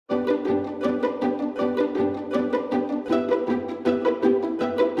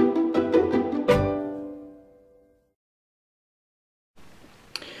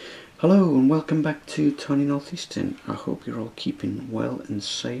Hello and welcome back to Tiny Northeastern. I hope you're all keeping well and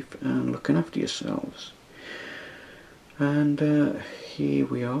safe and looking after yourselves. And here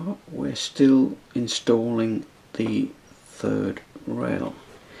we are, we're still installing the third rail,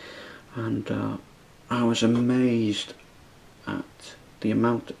 and I was amazed at the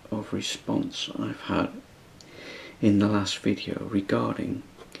amount of response I've had in the last video regarding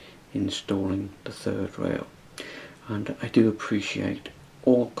installing the third rail, and I do appreciate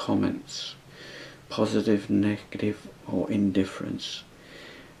all comments, positive, negative or indifference,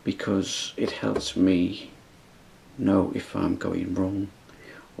 because it helps me know if I'm going wrong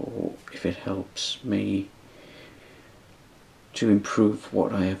or if it helps me to improve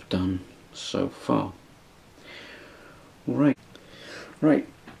what I have done so far. Right,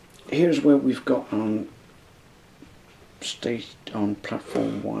 here's where we've got on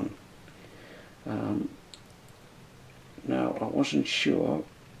platform 1. Now, I wasn't sure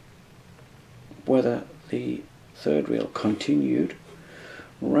whether the third rail continued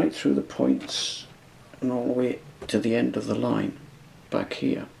right through the points and all the way to the end of the line back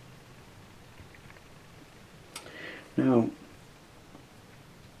here. Now,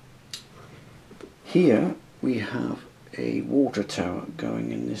 here we have a water tower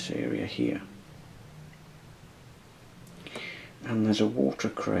going in this area here, and there's a water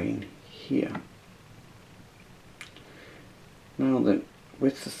crane here. Now that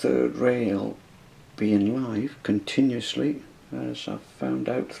with the third rail being live continuously, as I've found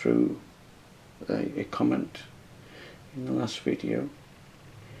out through a comment in the last video,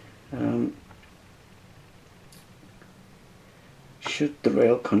 should the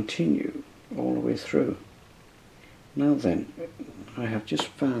rail continue all the way through? Now then, I have just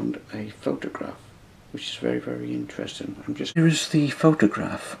found a photograph which is very interesting. Here is the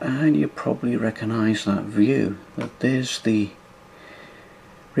photograph, and you probably recognise that view. That there's the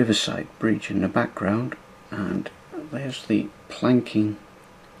riverside bridge in the background, and there's the planking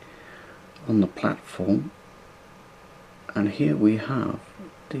on the platform, and here we have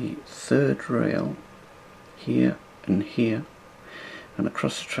the third rail here and here, and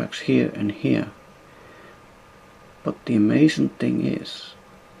across the tracks here and here. But the amazing thing is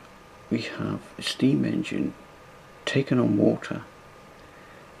we have a steam engine taking on water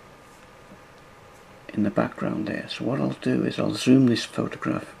in the background there. So what I'll do is I'll zoom this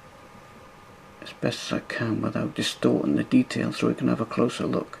photograph as best as I can without distorting the detail so we can have a closer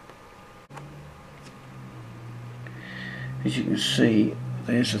look. As you can see,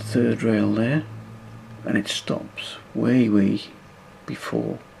 there's a third rail there, and it stops way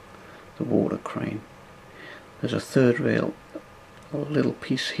before the water crane. There's a third rail, a little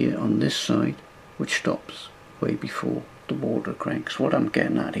piece here on this side, which stops way before the water crane. Because what I'm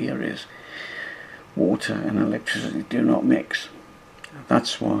getting at here is water and electricity do not mix.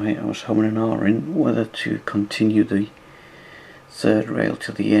 That's why I was humming and ahhing whether to continue the third rail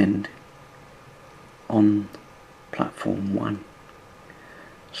to the end on platform 1.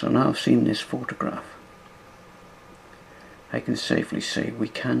 So now I've seen this photograph, I can safely say we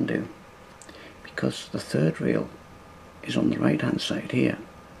can do, because the third rail is on the right hand side here,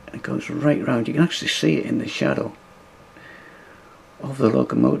 and it goes right round. You can actually see it in the shadow of the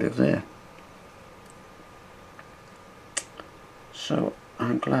locomotive there. So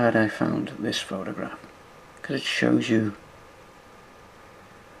I'm glad I found this photograph, because it shows you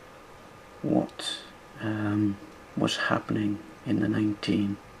what was happening in the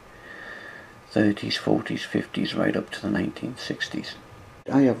 1930s, 40s, 50s, right up to the 1960s.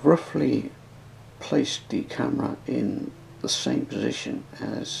 I have roughly placed the camera in the same position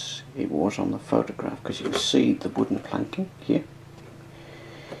as it was on the photograph, because you can see the wooden planking here.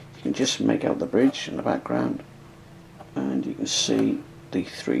 You can just make out the bridge in the background, and you can see the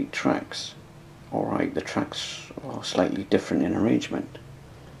 3 tracks. Alright, the tracks are slightly different in arrangement.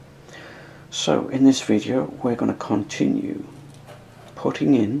 So in this video we're going to continue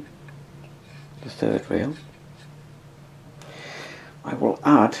putting in the third rail. I will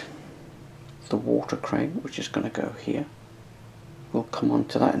add the water crane, which is going to go here. We'll come on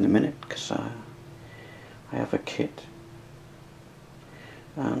to that in a minute, because I have a kit.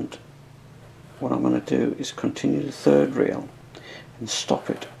 And what I'm going to do is continue the third rail and stop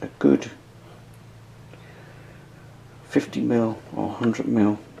it a good 50mm or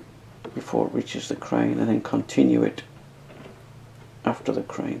 100mm before it reaches the crane, and then continue it after the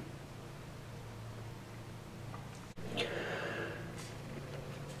crane.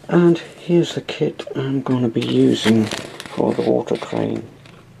 And here's the kit I'm going to be using for the water crane.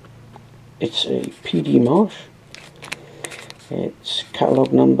 It's a PD marsh. It's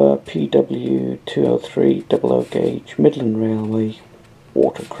catalogue number PW203 00 gauge Midland Railway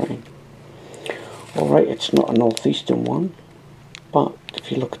water crane. Alright, it's not a northeastern one, but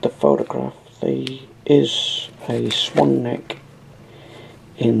if you look at the photograph, there is a swan neck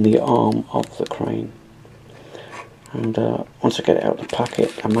in the arm of the crane. And once I get it out of the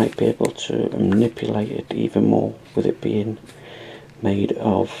packet, I might be able to manipulate it even more with it being made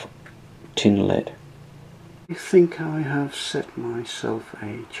of tin lead. I think I have set myself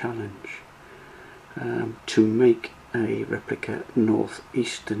a challenge to make a replica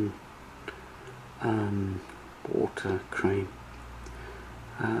northeastern water crane.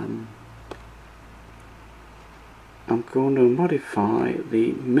 I'm going to modify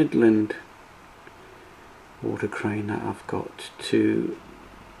the Midland water crane that I've got to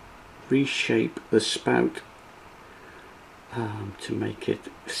reshape the spout to make it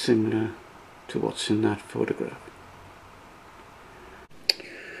similar to what's in that photograph.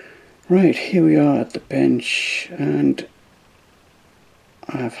 Right, here we are at the bench, and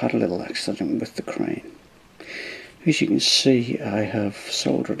I've had a little accident with the crane. As you can see, I have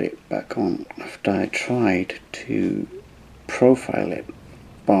soldered it back on after I tried to profile it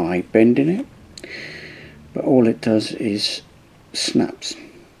by bending it, but all it does is snaps.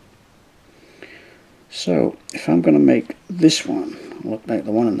 So if I'm going to make this one look like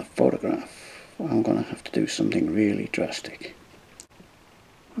the one in the photograph, I'm going to have to do something really drastic.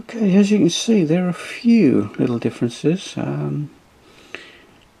 Okay, as you can see, there are a few little differences,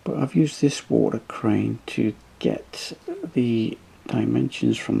 but I've used this water crane to get the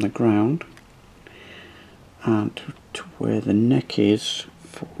dimensions from the ground and to where the neck is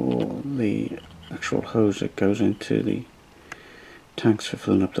for the actual hose that goes into the tanks for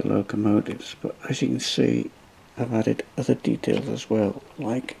filling up the locomotives. But as you can see, I've added other details as well,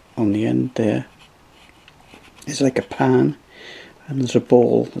 like on the end there is like a pan, and there's a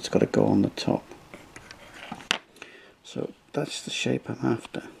ball that's got to go on the top. So that's the shape I'm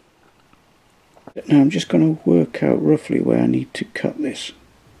after. Now I'm just going to work out roughly where I need to cut this.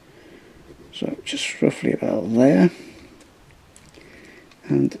 So just roughly about there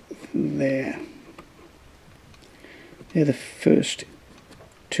and there. They're the first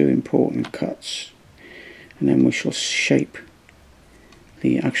two important cuts, and then we shall shape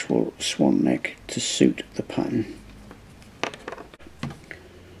the actual swan neck to suit the pattern.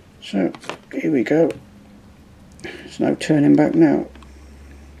 So here we go. It's no turning back now.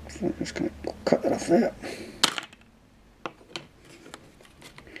 So I'm just going to cut that off there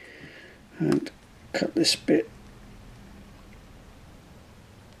and cut this bit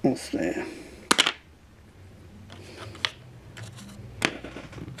off there.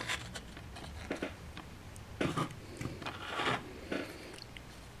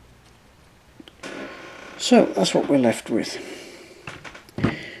 So that's what we're left with,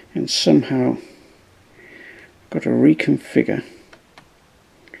 and somehow I've got to reconfigure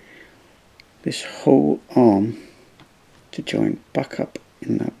this whole arm to join back up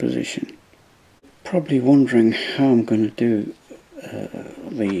in that position. Probably wondering how I'm going to do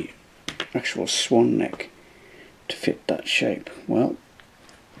the actual swan neck to fit that shape. Well,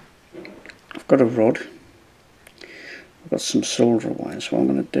 I've got a rod, I've got some solder wire, so what I'm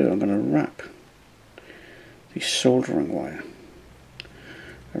going to do, I'm going to wrap the soldering wire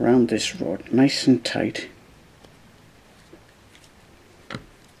around this rod nice and tight,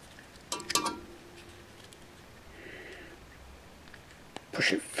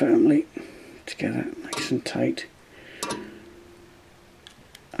 push it firmly together nice and tight,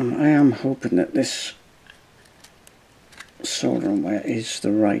 and I am hoping that this soldering wire is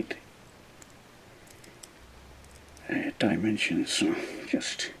the right dimension, so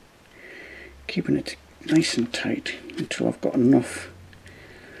just keeping it nice and tight until I've got enough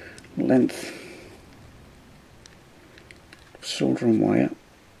length of soldering wire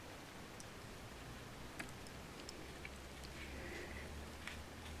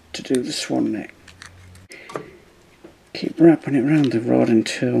to do the swan neck. Keep wrapping it around the rod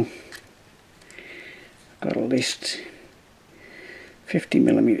until I've got at least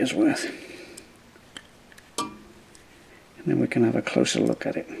 50mm worth, and then we can have a closer look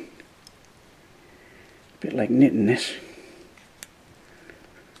at it. A bit like knitting this.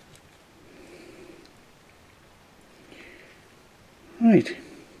 Right.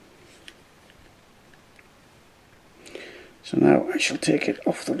 So now I shall take it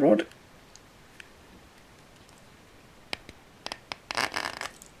off the rod.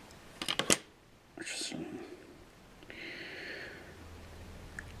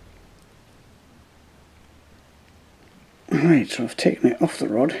 Right, so I've taken it off the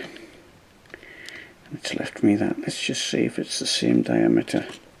rod. It's left me that. Let's just see if it's the same diameter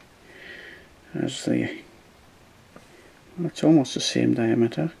as the... Well, it's almost the same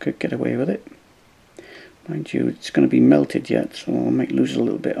diameter. Could get away with it. Mind you, it's going to be melted yet, so I might lose a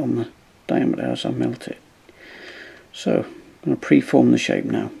little bit on the diameter as I melt it. So I'm going to pre-form the shape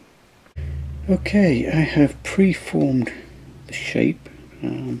now. Okay, I have pre-formed the shape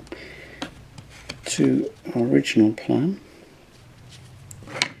to our original plan.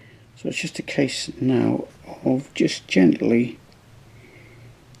 So it's just a case now of just gently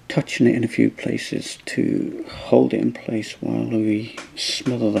touching it in a few places to hold it in place while we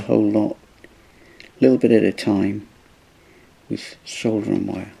smother the whole lot, a little bit at a time, with soldering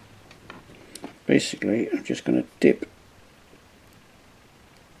wire. Basically, I'm just going to dip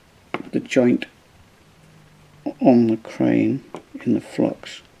the joint on the crane in the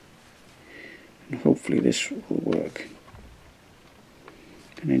flux, and hopefully this will work.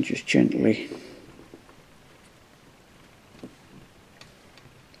 And then just gently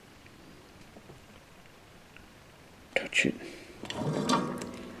touch it.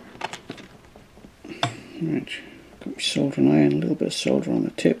 Right, got my soldering iron, a little bit of solder on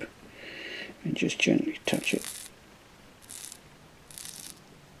the tip, and just gently touch it.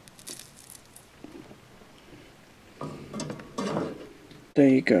 There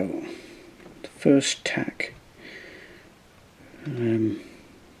you go, the first tack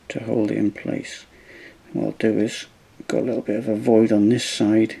to hold it in place. And what I'll do is, I've got a little bit of a void on this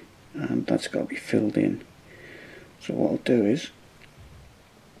side, and that's got to be filled in. So what I'll do is,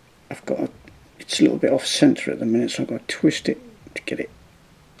 it's a little bit off centre at the minute, so I've got to twist it to get it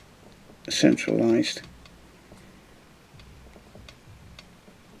centralised.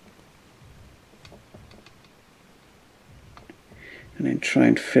 And then try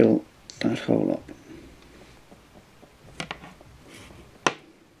and fill that hole up.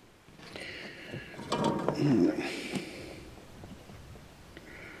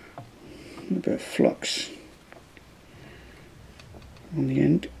 A bit of flux on the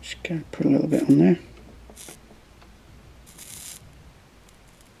end, just going to put a little bit on there.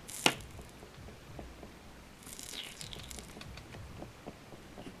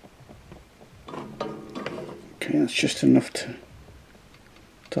 Okay, that's just enough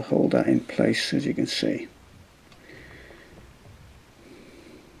to hold that in place, as you can see.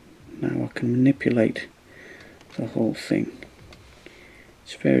 Now I can manipulate the whole thing.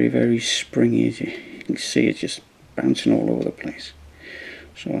 It's very, very springy, as you can see. It's just bouncing all over the place.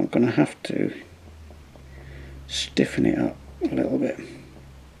 So I'm going to have to stiffen it up a little bit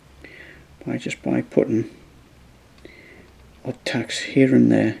by putting odd tacks here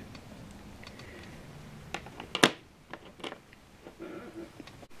and there.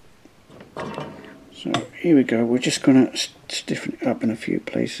 So here we go, we're just going to stiffen it up in a few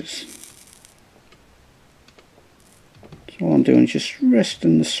places. So all I'm doing is just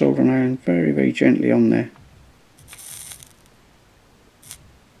resting the soldering iron very, very gently on there.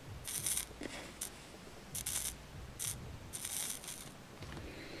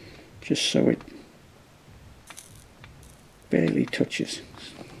 Just so it barely touches.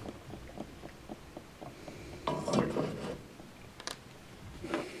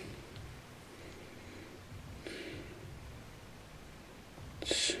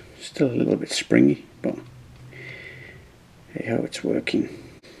 It's still a little bit springy, but hey ho, it's working.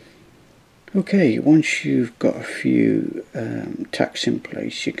 Okay, once you've got a few tacks in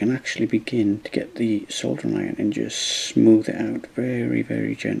place, you can actually begin to get the soldering iron and just smooth it out very,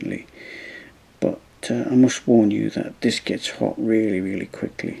 very gently. But I must warn you that this gets hot really, really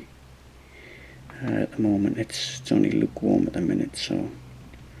quickly. At the moment it's only lukewarm at the minute, so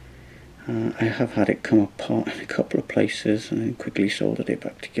I have had it come apart in a couple of places and then quickly soldered it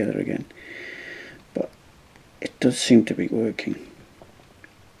back together again. But it does seem to be working.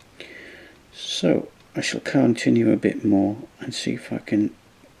 So I shall continue a bit more and see if I can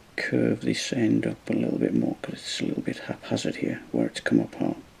curve this end up a little bit more, because it's a little bit haphazard here where it's come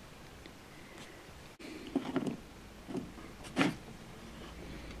apart.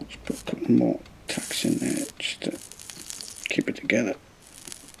 Just put a couple more tacks in there just to keep it together.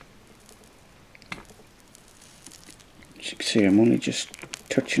 As you can see, I'm only just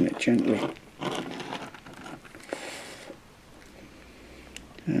touching it gently.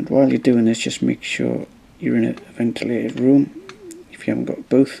 And while you're doing this, just make sure you're in a ventilated room if you haven't got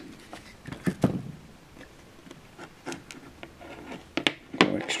both.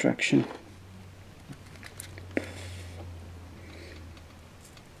 Or extraction.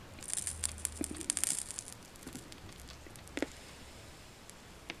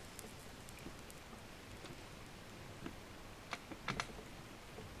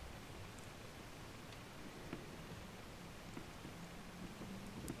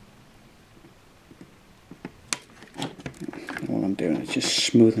 All I'm doing is just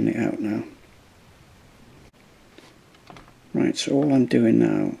smoothing it out now. Right, so all I'm doing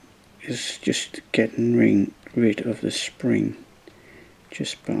now is just getting rid of the spring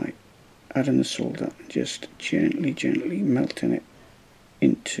just by adding the solder and just gently melting it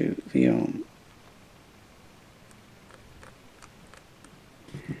into the arm.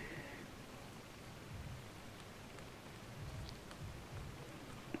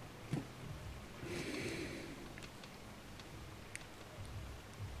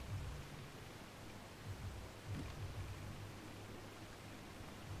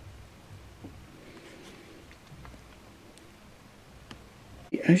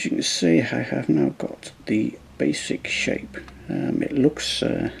 As you can see, I have now got the basic shape. It looks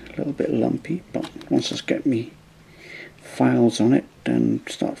a little bit lumpy, but once I get me files on it and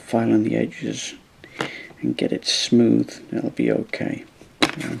start filing the edges and get it smooth, it'll be okay.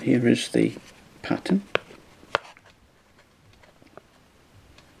 And here is the pattern.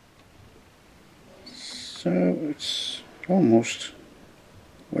 So it's almost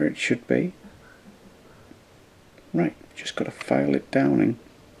where it should be. Right, just got to file it down and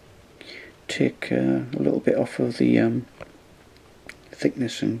take a little bit off of the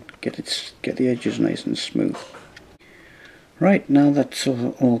thickness and get the edges nice and smooth. Right, now that's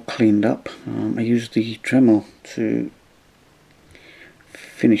all cleaned up, I used the Dremel to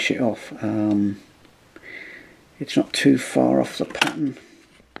finish it off. It's not too far off the pattern,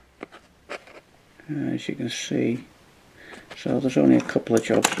 as you can see. So there's only a couple of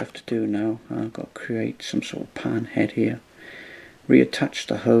jobs left to do now. I've got to create some sort of pan head here, reattach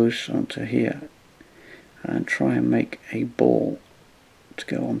the hose onto here, and try and make a ball to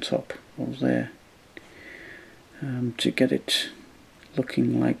go on top of there, to get it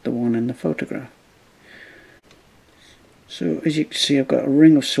looking like the one in the photograph. So as you can see, I've got a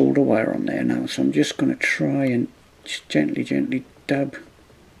ring of solder wire on there now, so I'm just going to try and just gently dab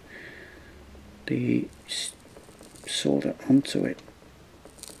the solder onto it.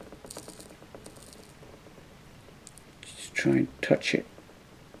 Just try and touch it.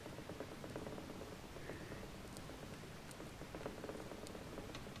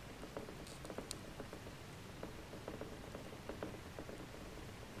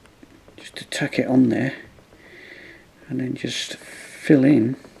 Just to tack it on there and then just fill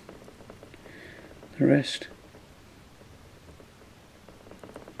in the rest.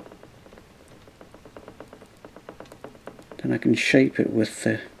 Then I can shape it with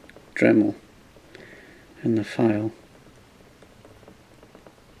the Dremel and the file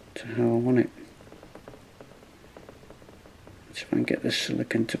to how I want it. Let's try and get the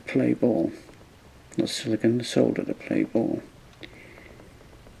silicone to play ball. Not silicone, the solder to play ball.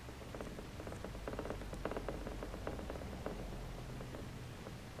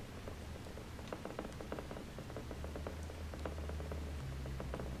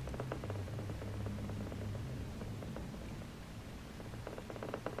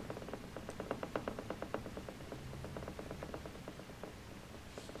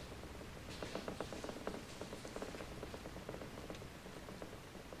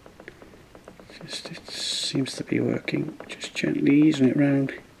 It seems to be working. Just gently easing it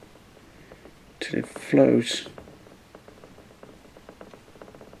round till it flows.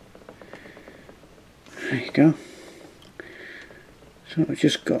 There you go. So I've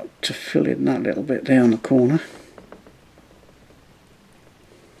just got to fill in that little bit there on the corner.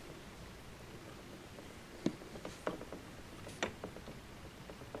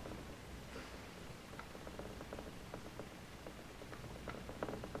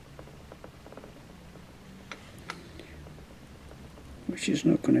 Which is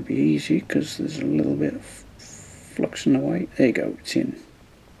not going to be easy because there's a little bit of flux in the way. There you go, it's in.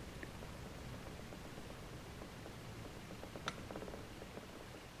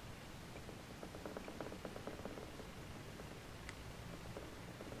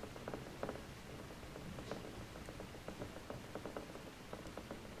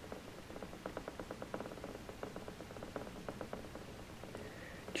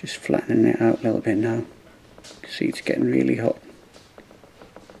 Just flattening it out a little bit now. See, it's getting really hot.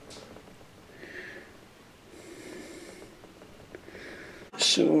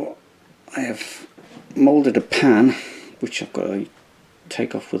 So I have moulded a pan, which I've got to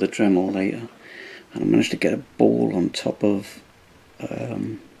take off with a Dremel later, and I managed to get a ball on top of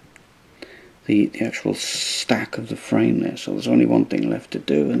the actual stack of the frame there. So there's only one thing left to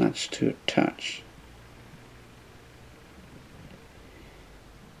do, and that's to attach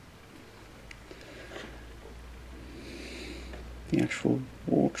the actual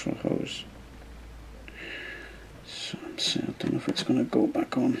water hose. So let's see, I don't know if it's going to go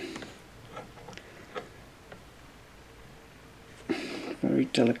back on. Very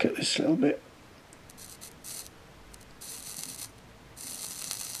delicate, this little bit.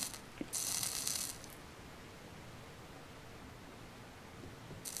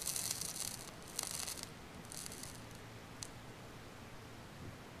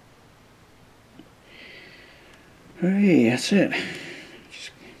 Hey, that's it.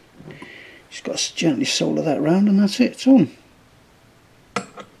 Just got to gently solder that round and that's it, it's on.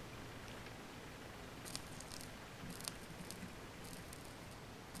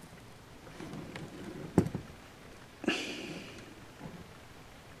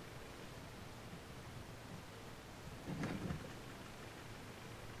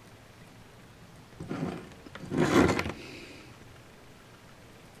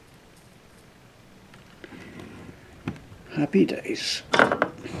 Happy days.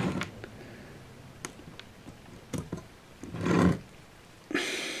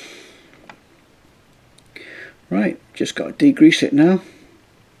 Right, just got to degrease it now.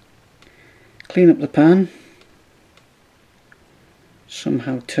 Clean up the pan.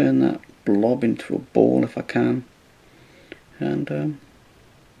 Somehow turn that blob into a ball if I can. And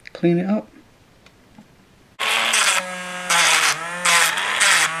clean it up.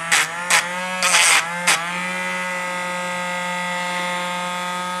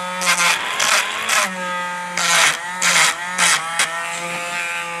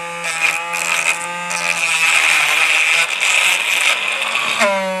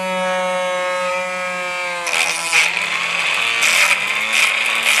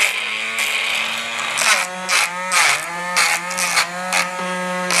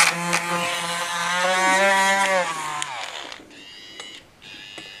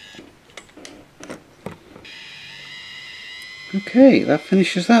 Okay, that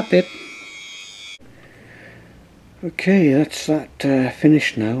finishes that bit. Okay, that's that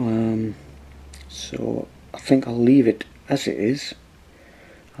finished now. So I think I'll leave it as it is.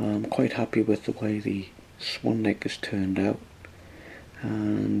 I'm quite happy with the way the swan neck has turned out,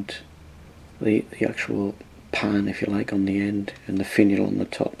 and the actual pan, if you like, on the end, and the finial on the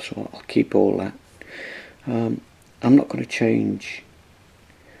top. So I'll keep all that. I'm not going to change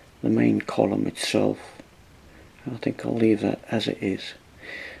the main column itself. I think I'll leave that as it is.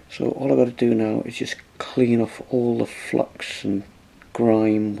 So all I've got to do now is just clean off all the flux and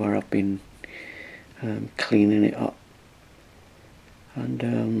grime where I've been cleaning it up,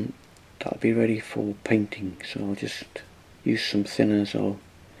 and that'll be ready for painting. So I'll just use some thinners or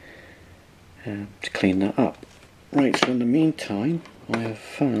to clean that up. Right, so in the meantime I have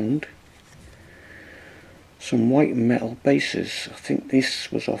found some white metal bases. I think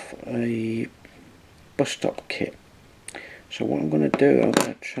this was off a bus stop kit. So what I'm going to do, I'm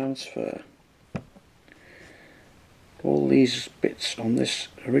going to transfer all these bits on this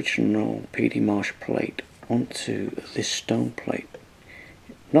original PD Marsh plate onto this stone plate.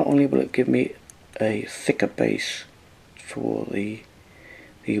 Not only will it give me a thicker base for the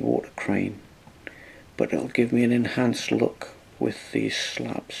water crane, but it'll give me an enhanced look with these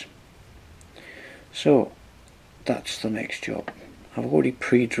slabs. So that's the next job. I've already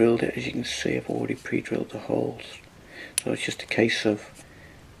pre-drilled it, as you can see. I've already pre-drilled the holes. So it's just a case of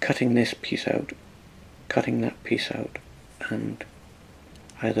cutting this piece out, cutting that piece out, and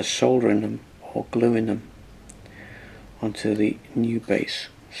either soldering them or gluing them onto the new base.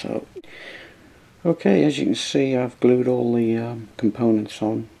 So, okay, as you can see, I've glued all the components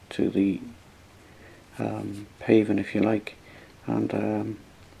on to the paving, if you like, and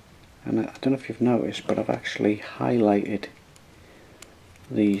I don't know if you've noticed, but I've actually highlighted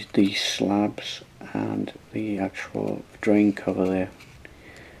these slabs and the actual drain cover there,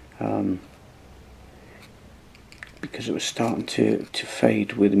 because it was starting to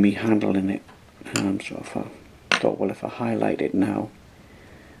fade with me handling it. So if I thought, well, if I highlight it now,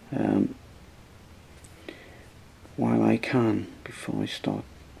 while I can, before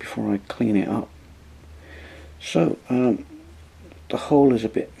I clean it up. So the hole is a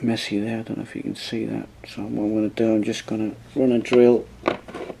bit messy there, I don't know if you can see that. So what I'm going to do, I'm just going to run a drill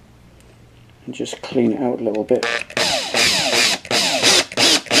and just clean it out a little bit.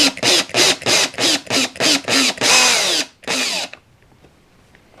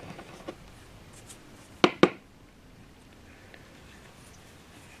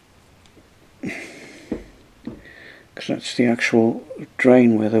 Because that's the actual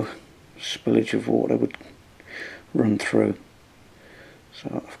drain where the spillage of water would run through.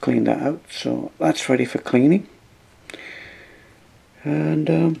 So I've cleaned that out, so that's ready for cleaning, and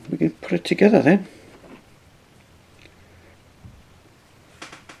we can put it together then.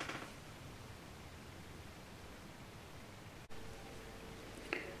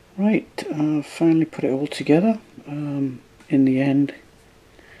 Right, I've finally put it all together. In the end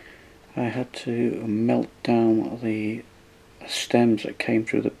I had to melt down the stems that came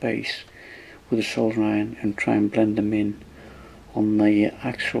through the base with a soldering iron and try and blend them in on the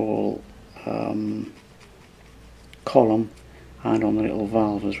actual column and on the little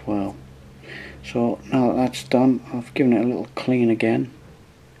valve as well. So now that that's done, I've given it a little clean again,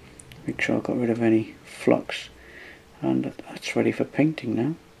 make sure I've got rid of any flux, and that's ready for painting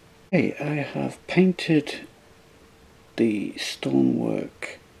now. Okay, I have painted the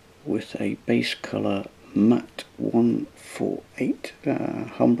stonework with a base colour matte 148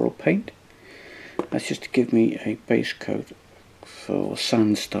 Humbrol paint. That's just to give me a base coat for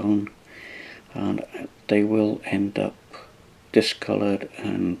sandstone, and they will end up discoloured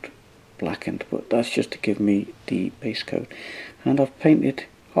and blackened, but that's just to give me the base coat. And I've painted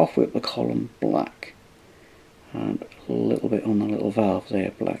halfway up the column black and a little bit on the little valve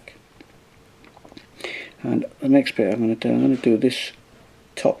there black. And the next bit I'm going to do this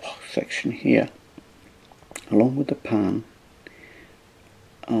top section here along with the pan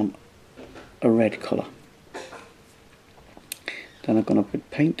a red colour. Then I'm going to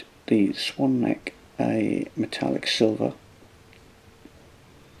paint the swan neck a metallic silver,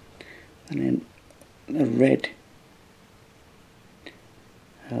 and then a red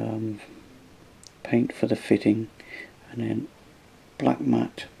paint for the fitting, and then black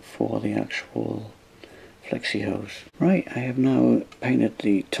matte for the actual flexi hose. Right, I have now painted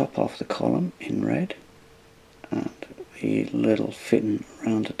the top of the column in red and the little fitting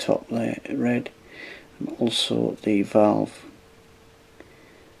around the top there red, and also the valve.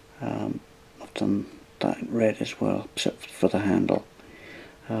 I've done that in red as well, except for the handle.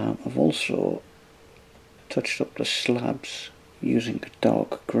 I've also touched up the slabs using a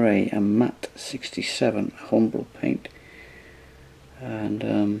dark grey and matte 67 Humbrol paint,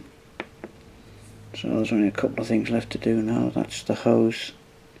 and so there's only a couple of things left to do now. That's the hose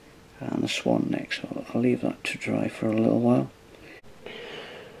and the swan neck, so I'll leave that to dry for a little while.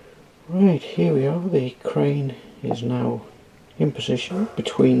 Right, here we are. The crane is now in position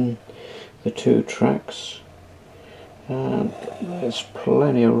between the two tracks, and there's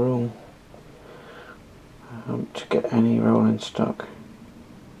plenty of room to get any rolling stock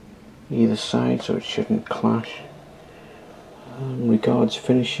either side, so it shouldn't clash. Regards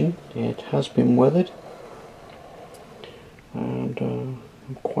finishing, it has been weathered, and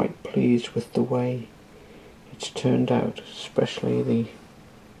I'm quite pleased with the way it's turned out, especially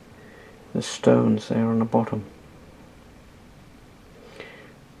the stones there on the bottom.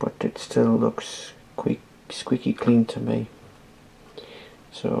 But it still looks squeaky clean to me.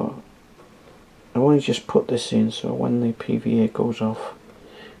 So I only just put this in, so when the PVA goes off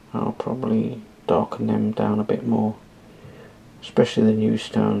I'll probably darken them down a bit more, especially the new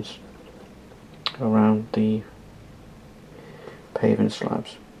stones around the paving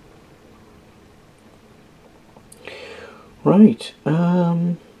slabs. Right,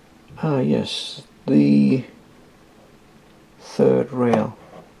 yes, the third rail.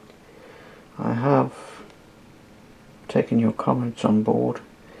 I have taken your comments on board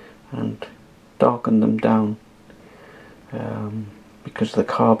and darkened them down because the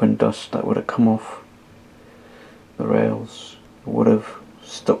carbon dust that would have come off the rails would have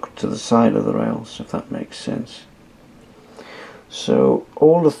stuck to the side of the rails, if that makes sense. So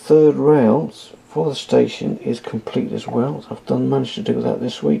all the third rails for the station is complete as well. I've managed to do that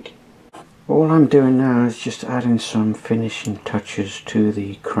this week. All I'm doing now is just adding some finishing touches to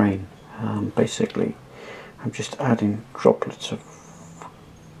the crane. Basically I'm just adding droplets of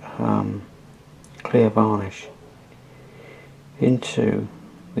clear varnish into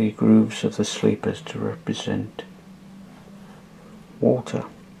the grooves of the sleepers to represent water.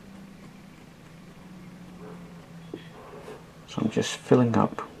 So I'm just filling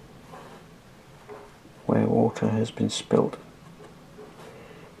up where water has been spilt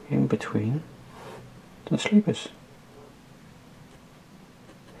in between the sleepers.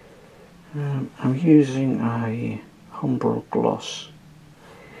 I'm using a Humbrol gloss,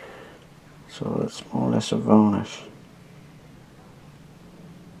 so it's more or less a varnish,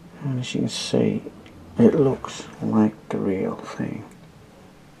 and as you can see it looks like the real thing.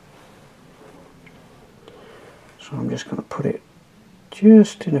 So I'm just going to put it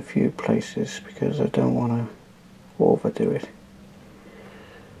just in a few places because I don't want to overdo it,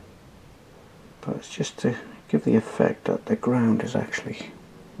 but it's just to give the effect that the ground is actually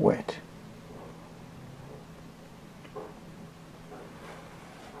wet.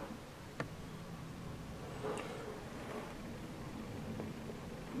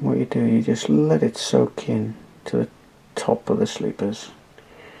 What you do, you just let it soak in to the top of the sleepers,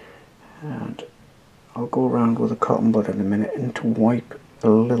 and I'll go around with a cotton bud in a minute and to wipe a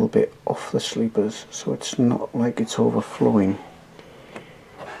little bit off the sleepers so it's not like it's overflowing.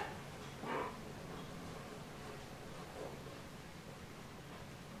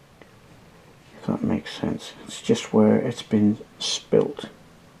 If that makes sense. It's just where it's been spilt.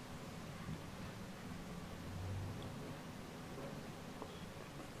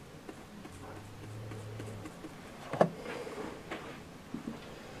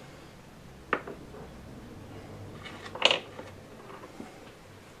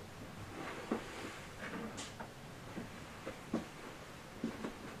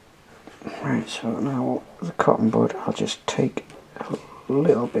 Right, so now the cotton bud, I'll just take a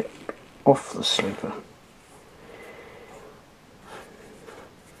little bit off the sleeper.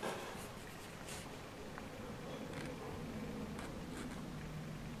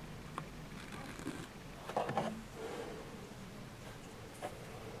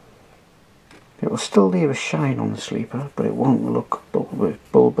 It will still leave a shine on the sleeper, but it won't look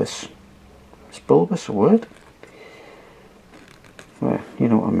bulbous. Is bulbous a word? Well, you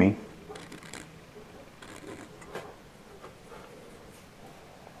know what I mean.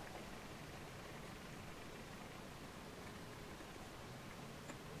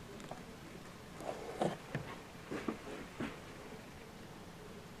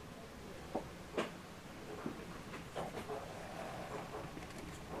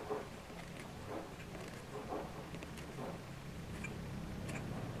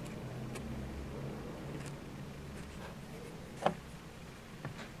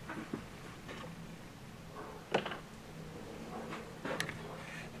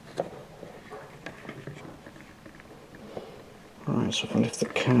 Right, so if I lift the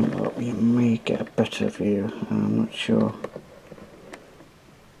camera up, you may get a better view. I'm not sure.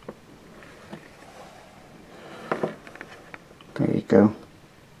 There you go.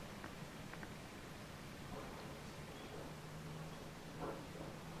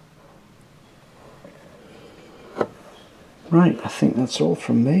 Right, I think that's all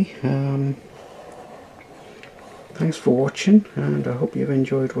from me. Thanks for watching, and I hope you've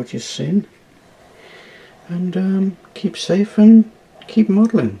enjoyed what you've seen. And keep safe and keep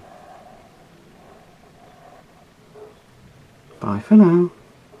modelling. Bye for now.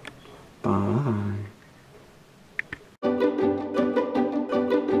 Bye.